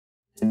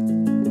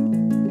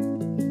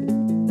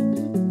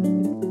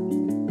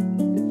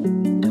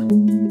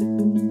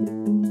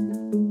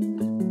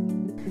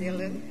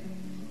Dylan,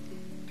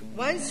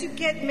 once you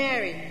get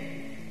married,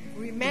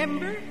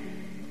 remember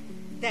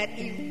that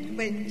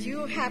when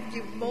you have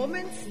your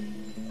moments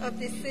of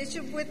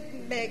decision with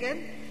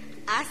Megan,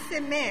 as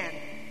a man,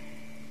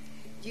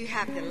 you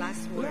have the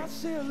last word.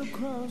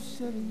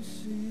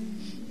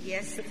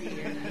 Yes,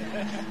 dear.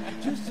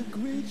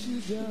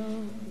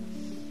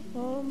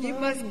 You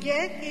must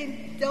get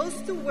in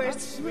those two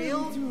words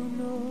real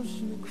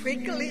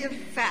quickly and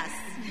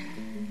fast.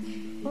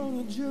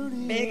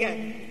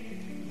 Megan,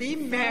 be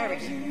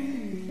married.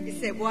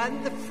 It's a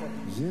wonderful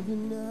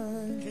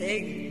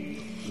thing.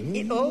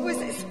 It's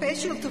always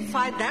special to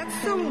find that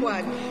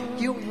someone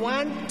you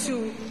want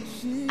to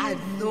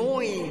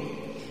annoy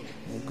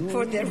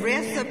for the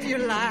rest of your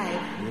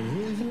life.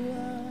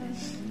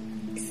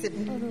 It's a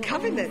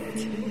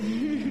covenant.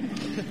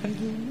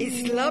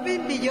 It's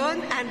loving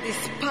beyond and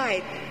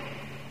despite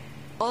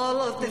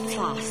all of the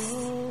flaws.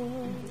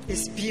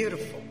 It's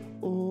beautiful.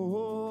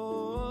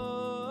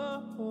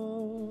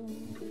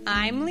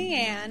 I'm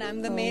Leanne.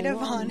 I'm the maid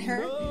of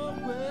honor.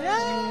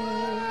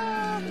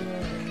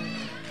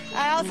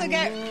 I also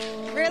get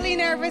really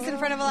nervous in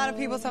front of a lot of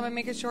people, so I'm going to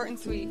make it short and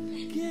sweet,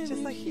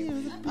 just like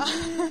you.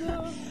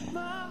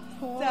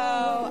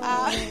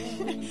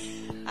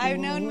 I've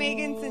known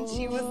Megan since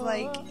she was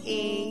like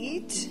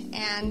 8,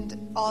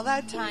 and all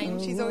that time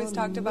she's always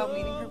talked about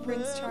meeting her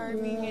Prince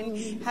Charming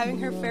and having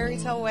her fairy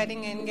tale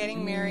wedding and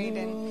getting married,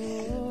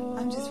 and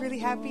I'm just really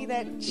happy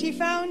that she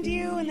found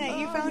you and that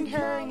you found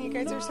her, and you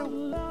guys are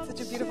such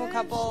a beautiful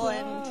couple,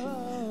 and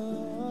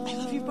I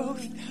love you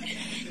both.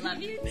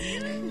 Love you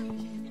too.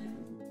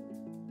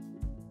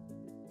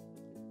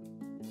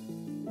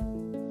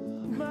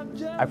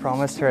 I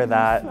promised her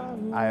that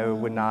I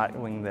would not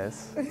wing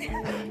this.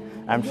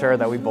 I'm sure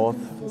that we both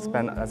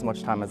spent as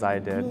much time as I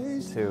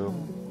did to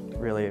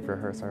really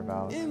rehearse our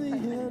vows.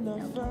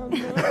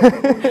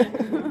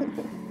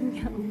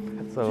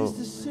 So,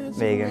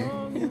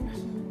 Megan,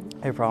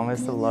 I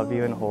promise to love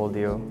you and hold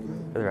you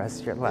for the rest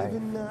of your life,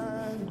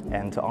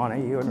 and to honor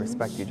you and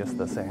respect you just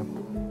the same.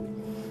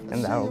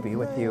 And that will be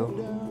with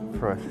you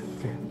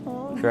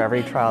through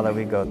every trial that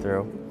we go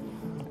through,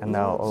 and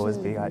that will always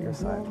be at your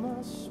side,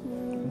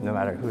 no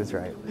matter who's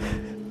right.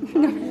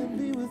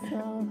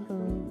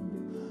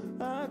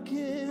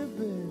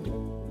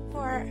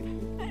 For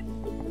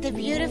the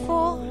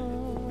beautiful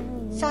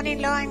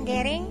son-in-law I'm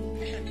getting,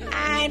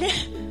 and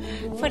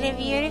for the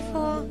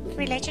beautiful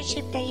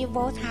relationship that you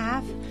both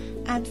have,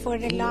 and for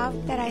the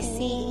love that I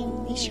see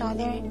in each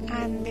other,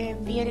 and the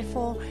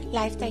beautiful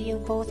life that you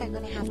both are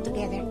going to have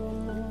together.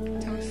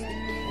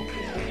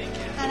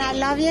 And I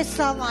love you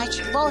so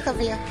much, both of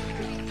you.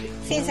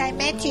 Since I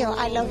met you,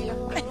 I love you.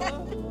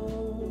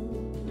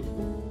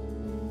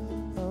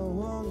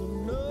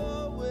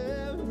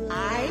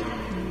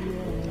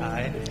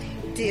 I,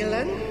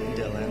 Dylan,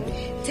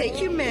 take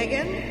you,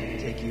 Megan,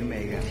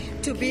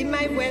 to be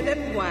my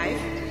wedded wife,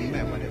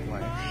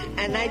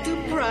 and I do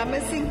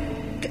promise and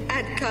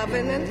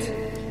covenant,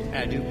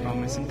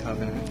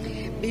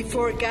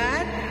 before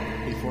God,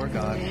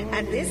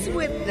 and this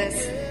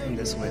witness,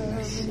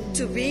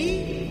 to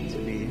be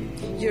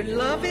your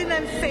loving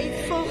and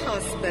faithful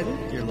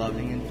husband,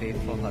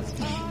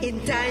 in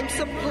times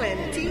of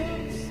plenty,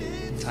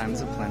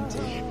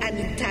 and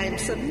in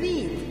times of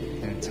need.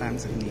 In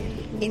times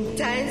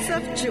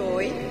of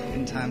joy,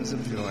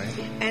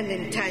 and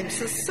in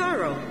times of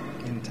sorrow,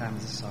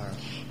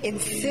 in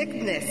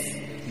sickness,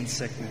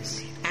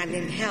 and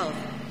in health,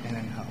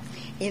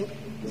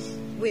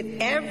 with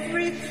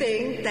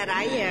everything that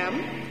I am,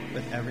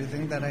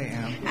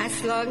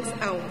 as long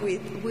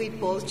as we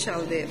both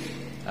shall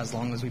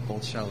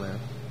live.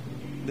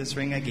 This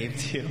ring I gave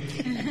to you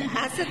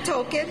as a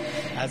token,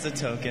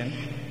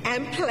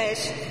 and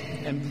pledge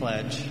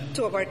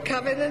to our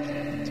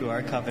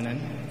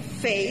covenant,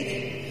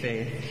 faith,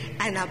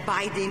 and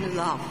abiding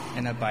love.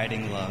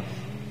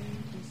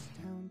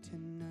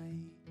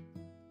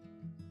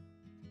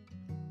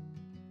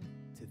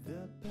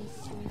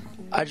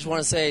 I just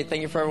want to say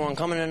thank you for everyone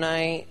coming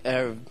tonight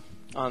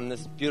on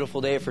this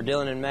beautiful day for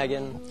Dylan and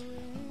Megan.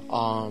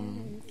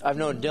 I've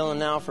known Dylan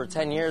now for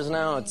 10 years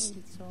now. It's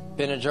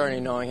been a journey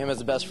knowing him as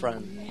a best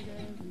friend.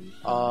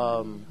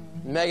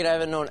 Megan I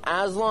haven't known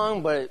as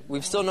long, but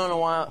we've still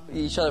known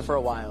each other for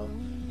a while.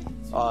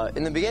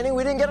 In the beginning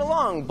we didn't get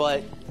along,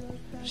 but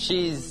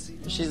she's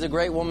a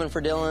great woman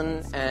for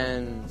Dylan,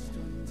 and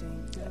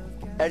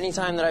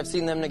anytime that I've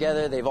seen them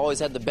together, they've always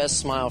had the best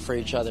smile for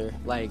each other.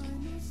 Like,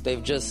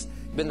 they've just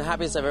been the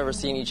happiest I've ever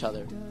seen each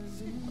other.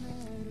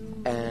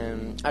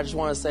 And I just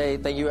want to say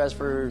thank you guys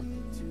for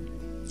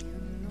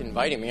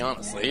inviting me,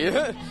 honestly.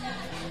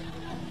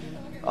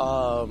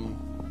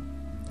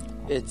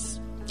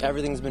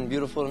 Everything's been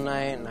beautiful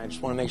tonight, and I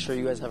just want to make sure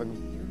you guys have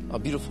a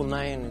beautiful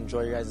night and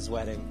enjoy your guys'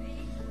 wedding.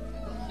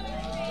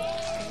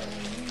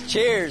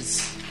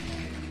 Cheers!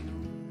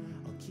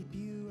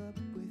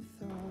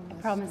 I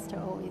promise to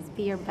always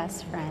be your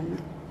best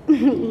friend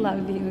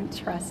love you,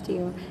 trust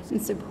you,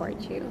 and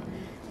support you.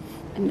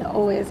 And to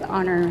always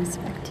honor and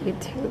respect you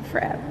too,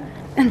 forever.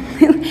 And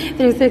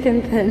through thick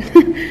and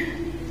thin.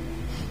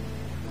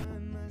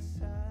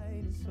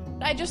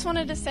 I just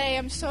wanted to say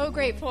I'm so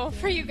grateful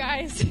for you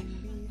guys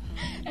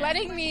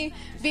letting me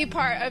be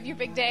part of your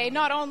big day,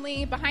 not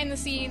only behind the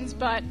scenes,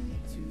 but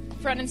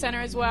front and center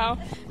as well.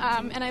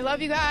 And I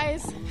love you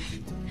guys.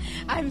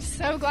 I'm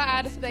so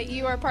glad that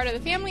you are part of the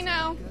family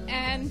now,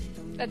 and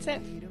that's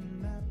it.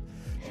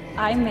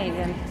 I,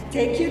 Megan,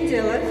 Take you,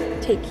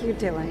 Dylan, take you,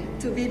 Dylan,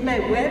 to be my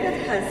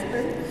wedded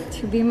husband,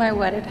 to be my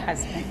wedded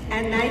husband.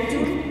 and I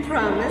do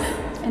promise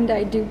And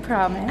I do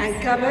promise,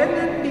 and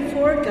covenant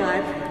before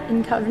God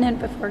in covenant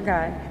before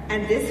God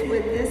and this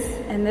witness,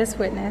 and this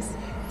witness,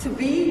 to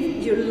be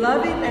your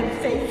loving and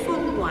faithful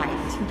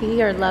wife to be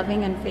your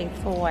loving and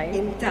faithful wife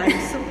in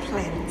times of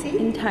plenty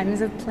in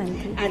times of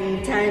plenty and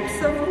in times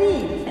of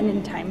need, and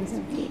in times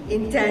of need,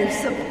 in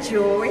times of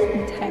joy,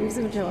 in times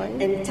of joy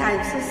in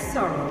times of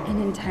sorrow,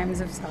 and in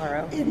times of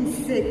sorrow, in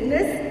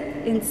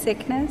sickness in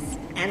sickness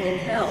and in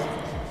health,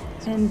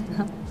 and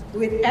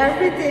with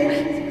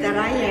everything that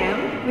I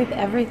am, with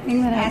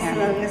everything that I as am,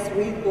 long as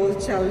we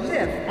both shall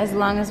live. as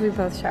long as we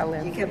both shall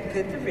You live. can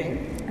put the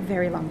ring A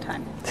very long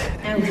time.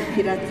 and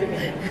repeat after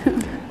me.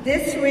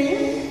 This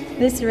ring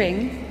This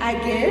ring I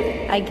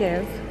I give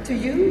give to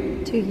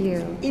you to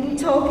you in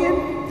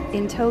token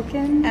in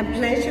token and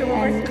pleasure of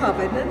our And-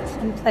 covenant,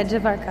 and pledge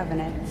of our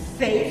covenant,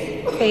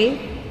 faith, faith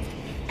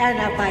and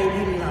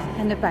abiding love.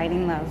 and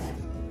abiding love.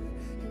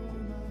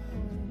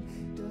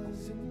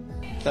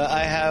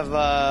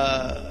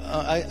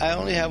 I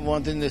only have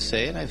one thing to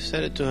say, and I've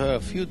said it to her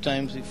a few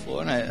times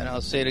before, and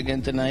I'll say it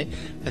again tonight.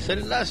 I said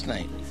it last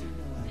night.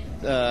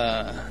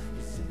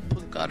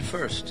 Put God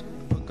first.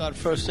 Put God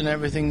first in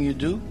everything you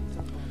do.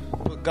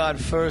 Put God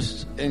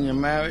first in your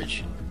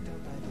marriage.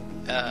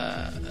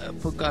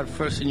 Put God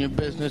first in your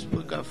business.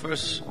 Put God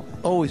first.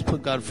 Always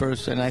put God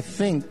first. And I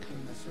think,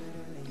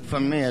 for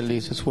me at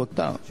least, it's worked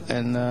out.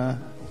 And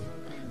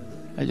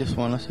I just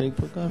want to say,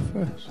 put God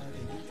first.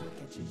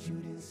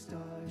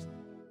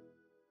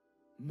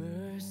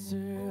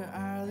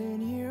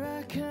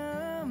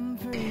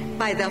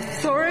 By the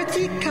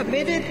authority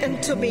committed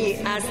unto me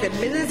as the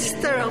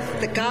minister of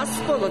the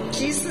gospel of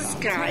Jesus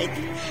Christ,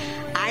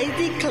 I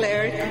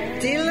declare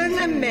Dylan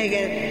and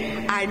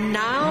Megan are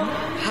now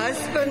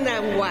husband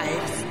and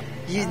wives.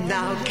 You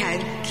now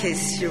can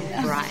kiss your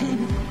bride.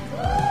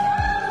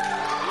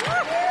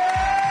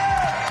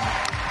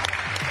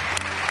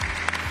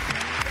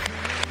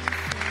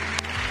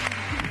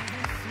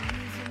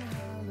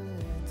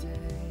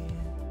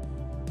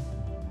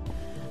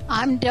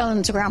 I'm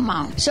Dylan's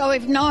grandma, so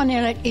we've known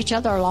each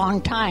other a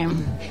long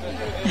time.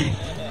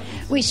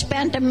 We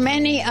spent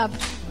many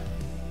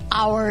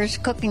hours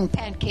cooking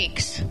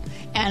pancakes,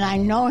 and I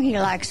know he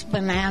likes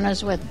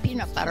bananas with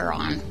peanut butter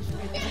on.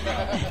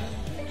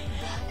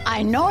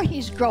 I know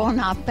he's grown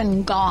up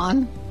and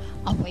gone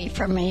away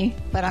from me,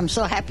 but I'm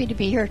so happy to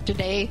be here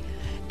today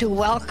to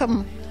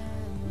welcome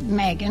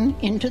Megan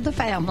into the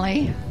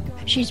family.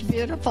 She's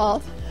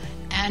beautiful,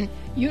 and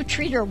you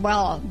treat her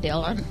well,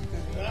 Dylan.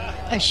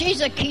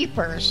 She's a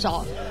keeper,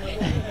 so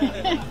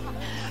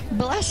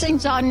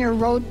blessings on your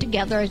road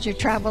together as you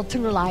travel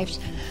through life.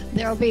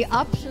 There'll be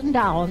ups and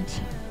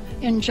downs.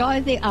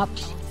 Enjoy the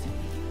ups.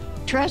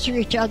 Treasure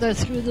each other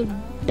through the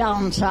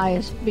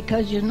downsides,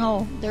 because you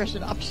know there's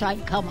an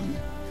upside coming.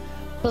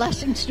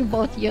 Blessings to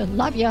both of you.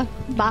 Love you.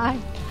 Bye.